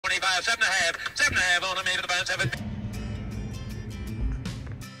7.5 on a maybe about 7.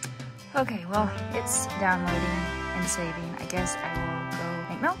 Okay, well, it's downloading and saving. I guess I will go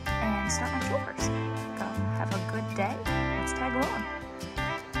make milk and start my chores. Have a good day. Let's tag along.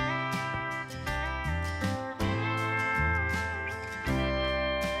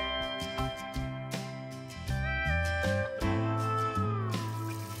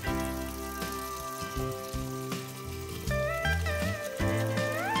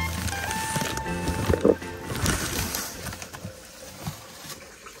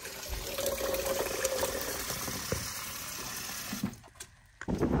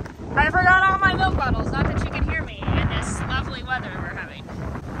 I forgot all my milk bottles, not that you can hear me in this lovely weather we're having.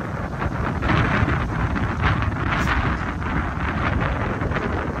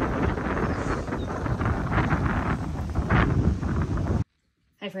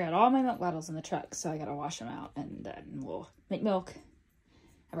 I forgot all my milk bottles in the truck, so I gotta wash them out and then we'll make milk.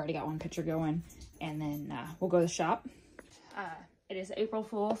 I've already got one pitcher going, and then we'll go to the shop. It is April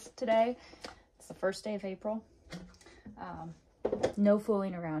Fool's today. It's the first day of April. No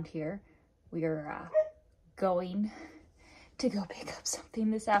fooling around here. We are going to go pick up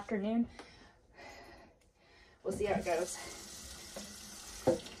something this afternoon. We'll see how it goes.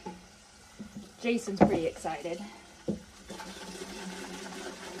 Jason's pretty excited.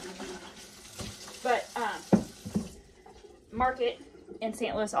 But market in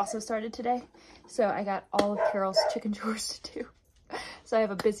St. Louis also started today. So I got all of Carol's chicken chores to do. So I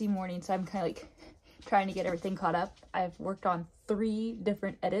have a busy morning, so I'm kind of like trying to get everything caught up. I've worked on 3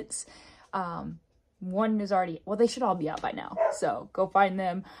 different edits. One is already, well, they should all be out by now, so go find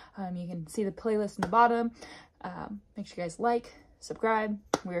them. You can see the playlist in the bottom. Make sure you guys like, subscribe.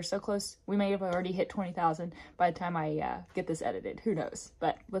 We are so close. We may have already hit 20,000 by the time I get this edited. Who knows?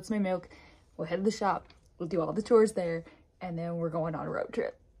 But let's make milk. We'll head to the shop. We'll do all the chores there, and then we're going on a road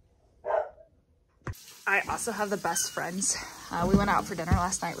trip. I also have the best friends. We went out for dinner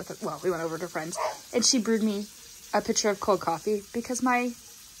last night with, well, we went over to friends, and she brewed me a pitcher of cold coffee because mine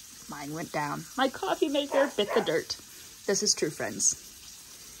went down. My coffee maker bit the dirt. This is true, friends.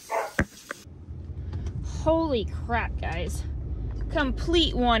 Holy crap, guys.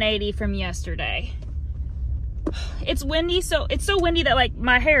 Complete 180 from yesterday. It's windy, so it's so windy that like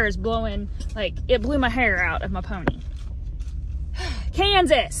my hair is blowing, like it blew my hair out of my pony.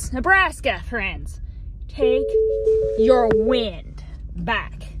 Kansas, Nebraska, friends. Take your wind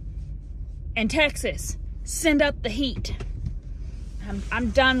back. And Texas, send up the heat. I'm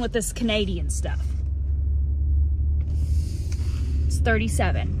done with this Canadian stuff. It's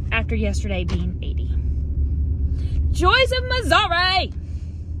 37 after yesterday being 80. Joys of Missouri.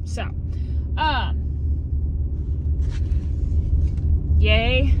 So,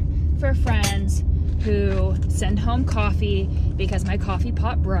 yay for friends who send home coffee because my coffee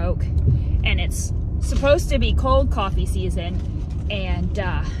pot broke and it's supposed to be cold coffee season, and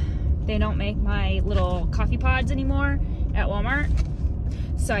they don't make my little coffee pods anymore at Walmart.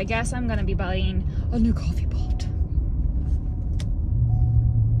 So I guess I'm gonna be buying a new coffee pot.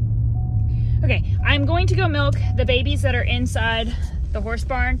 Okay, I'm going to go milk the babies that are inside the horse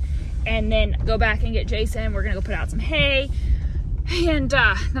barn and then go back and get Jason. We're gonna go put out some hay, and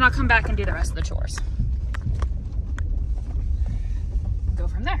then I'll come back and do the rest of the chores. Go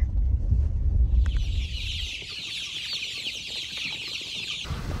from there.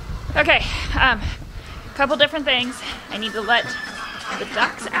 Okay, couple different things. I need to let the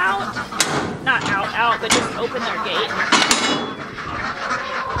ducks out. Not out, but just open their gate.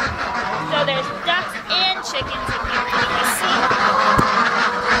 So there's ducks and chickens in here. Can you guys see?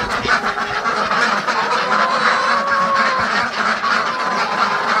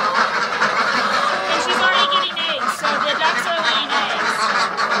 And she's already getting eggs, so the ducks are laying eggs.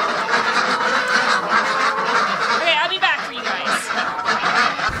 Okay, I'll be back for you guys.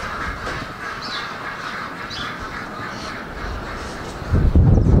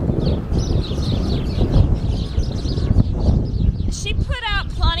 She put out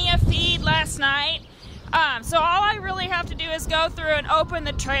plenty of feed last night. So all I really have to do is go through and open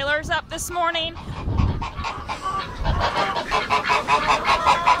the trailers up this morning.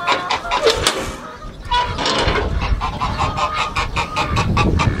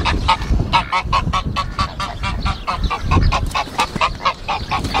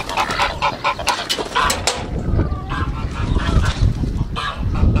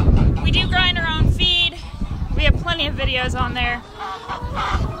 We do grind our own feed. We have plenty of videos on there.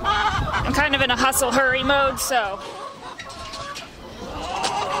 I'm kind of in a hustle hurry mode, so.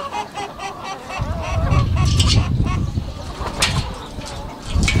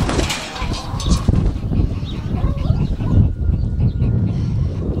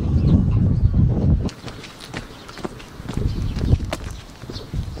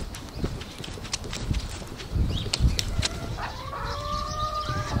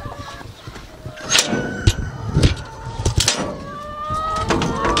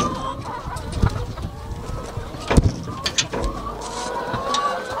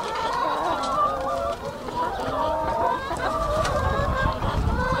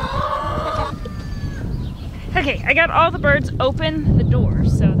 Okay, I got all the birds open the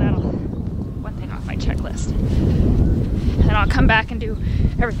doors, so that'll one thing off my checklist. And I'll come back and do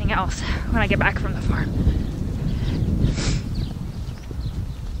everything else when I get back from the farm.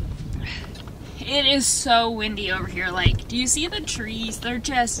 It is so windy over here. Like, do you see the trees? They're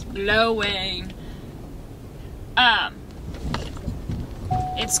just blowing.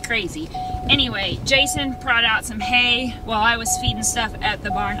 It's crazy. Anyway, Jason brought out some hay while I was feeding stuff at the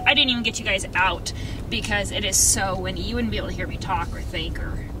barn. I didn't even get you guys out because it is so windy. You wouldn't be able to hear me talk or think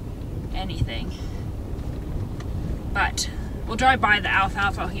or anything. But we'll drive by the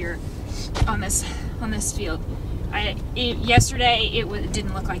alfalfa here on this field. Yesterday it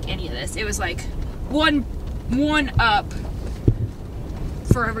didn't look like any of this. It was like one up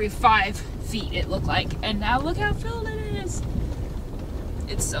for every 5 feet it looked like, and now look how filled it is.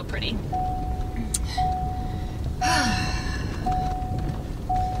 It's so pretty.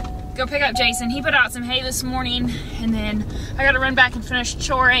 Go pick up Jason. He put out some hay this morning, and then I gotta run back and finish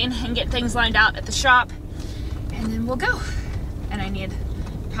choring and get things lined out at the shop, and then we'll go. And I need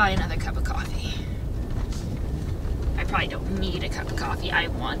probably another cup of coffee. I probably don't need a cup of coffee. I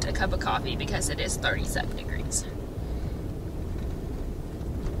want a cup of coffee because it is 37 degrees.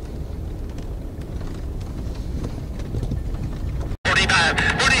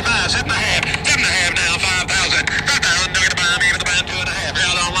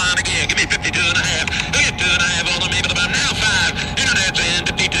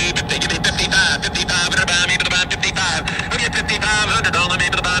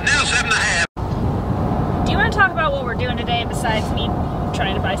 Besides me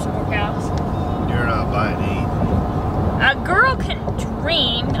trying to buy some more cows. You're not buying anything. A girl can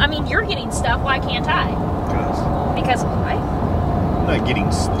dream. I mean, you're getting stuff. Why can't I? Because why? I'm not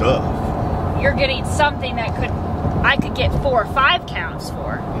getting stuff. You're getting something that I could get 4 or 5 cows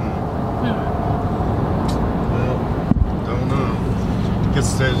for. Well, don't know.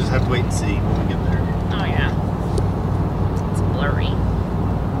 Guess I just have to wait and see when we get there. Oh yeah. It's blurry.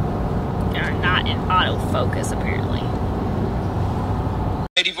 They're not in autofocus apparently.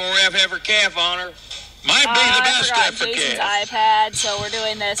 84F have her calf on her. Might be the best stuff for Jason's calf. iPad, so we're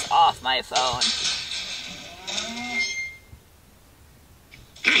doing this off my phone.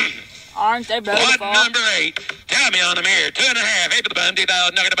 Aren't they beautiful? What number 8? Tell me on the mirror. 2.5. 8 to the bun.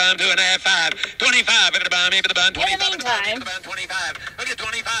 2,000. Nugget to the bun. 2.5. 5. 25. 8 to the bun. 8 to the bun. 25. In the meantime. 25. Look at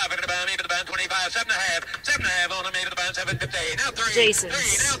 25. 8 to the bun. 8 to the bun. 25. 7.5. 7.5 on the 8 to the bun. 7.50. Now 3. Jason's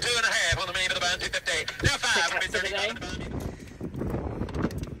 3. Now 2.5 on the 8 to the bun. 2.50. Now 5. Pick up for today.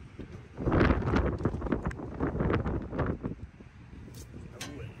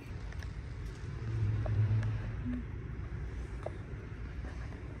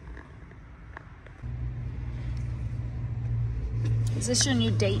 Is this your new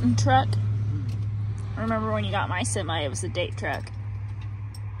Dayton truck? I remember when you got my semi, it was the Dayton truck.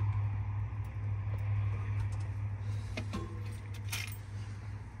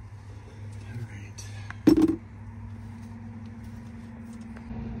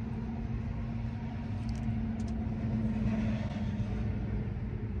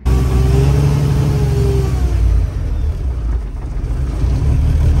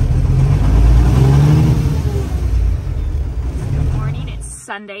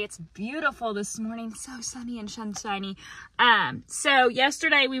 Sunday. It's beautiful this morning. So sunny and sunshiny. So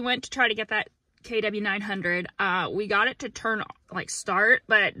yesterday we went to try to get that W900. We got it to start,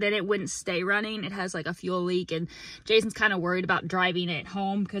 but then it wouldn't stay running. It has like a fuel leak, and Jason's kind of worried about driving it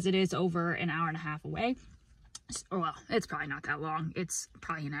home because it is over an hour and a half away. Well, it's probably not that long. It's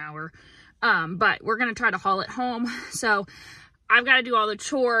probably an hour. But we're going to try to haul it home. So I've got to do all the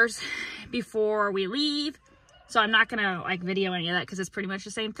chores before we leave. So I'm not going to video any of that because it's pretty much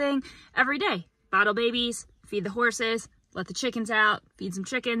the same thing every day. Bottle babies, feed the horses, let the chickens out, feed some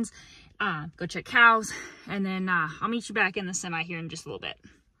chickens, go check cows, and then I'll meet you back in the semi here in just a little bit.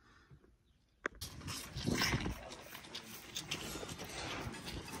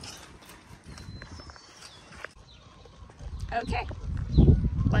 Okay,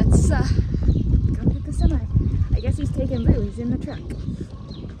 let's go get the semi. I guess he's taking Boo. He's in the truck.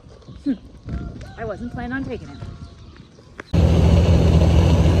 I wasn't planning on taking him.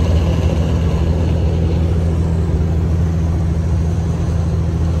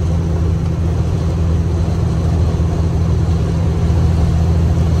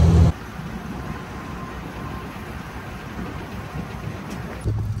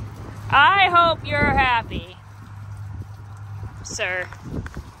 I hope you're happy, sir.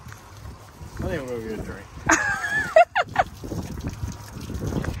 I think we'll get a drink.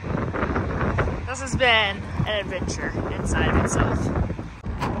 This has been an adventure inside of itself.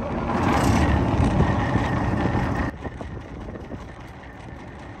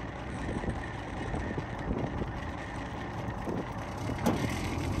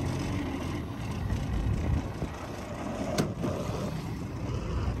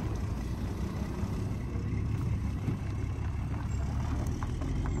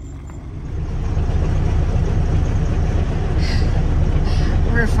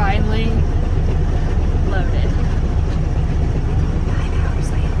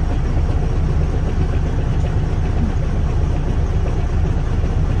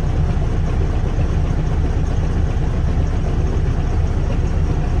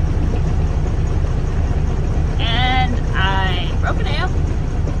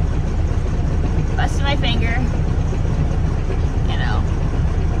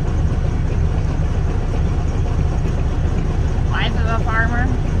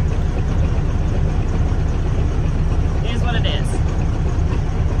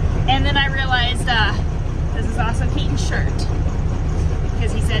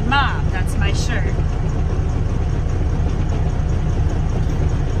 Mom, that's my shirt.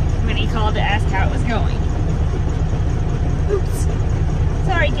 When he called to ask how it was going. Oops.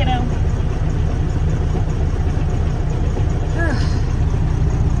 Sorry, kiddo.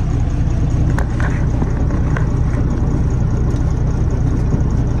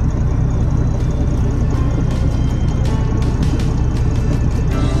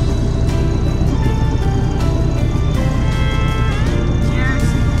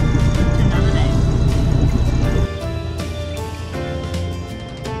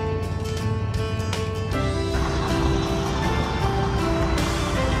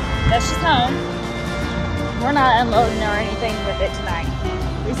 That's just home. We're not unloading or anything with it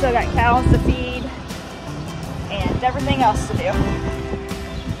tonight. We still got cows to feed and everything else to do.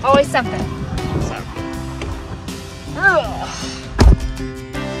 Always something.